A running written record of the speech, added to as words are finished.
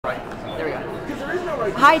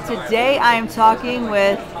Hi, today I am talking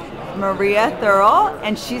with Maria Thurrell,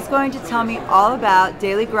 and she's going to tell me all about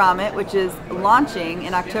Daily Grommet, which is launching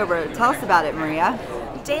in October. Tell us about it, Maria.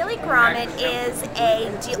 Daily Grommet is a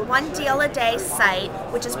one deal a day site,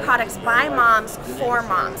 which is products by moms for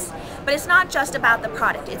moms. But it's not just about the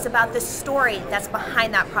product, it's about the story that's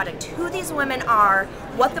behind that product, who these women are,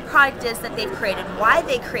 what the product is that they've created, why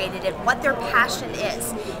they created it, what their passion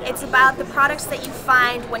is. It's about the products that you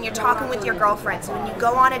find when you're talking with your girlfriends, when you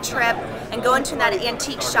go on a trip and go into that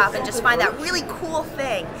antique shop and just find that really cool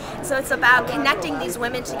thing. So it's about connecting these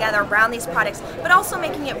women together around these products, but also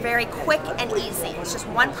making it very quick and easy. It's just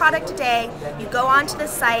one product a day. You go onto the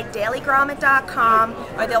site, dailygrommet.com,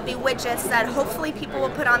 or there'll be widgets that hopefully people will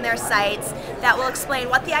put on their sites that will explain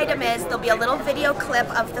what the item is. There'll be a little video clip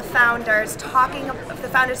of the founders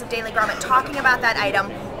of Daily Grommet talking about that item,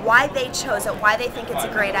 why they chose it, why they think it's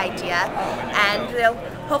a great idea, and they'll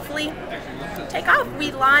hopefully take off.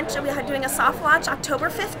 We are doing a soft launch October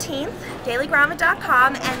 15th,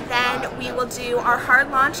 dailygrommet.com, and then we will do our hard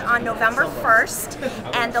launch on November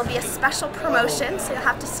 1st, and there'll be a special promotion, so you'll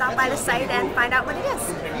have to stop by the site and find out what it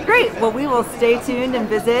is. Great. Well, we will stay tuned and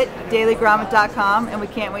visit dailygrommet.com, and we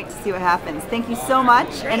can't wait to see what happens. Thank you so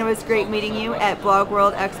much, and it was great meeting you at Blog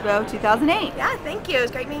World Expo 2008. Yeah, thank you. It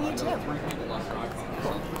was great meeting you too.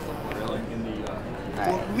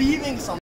 Leaving some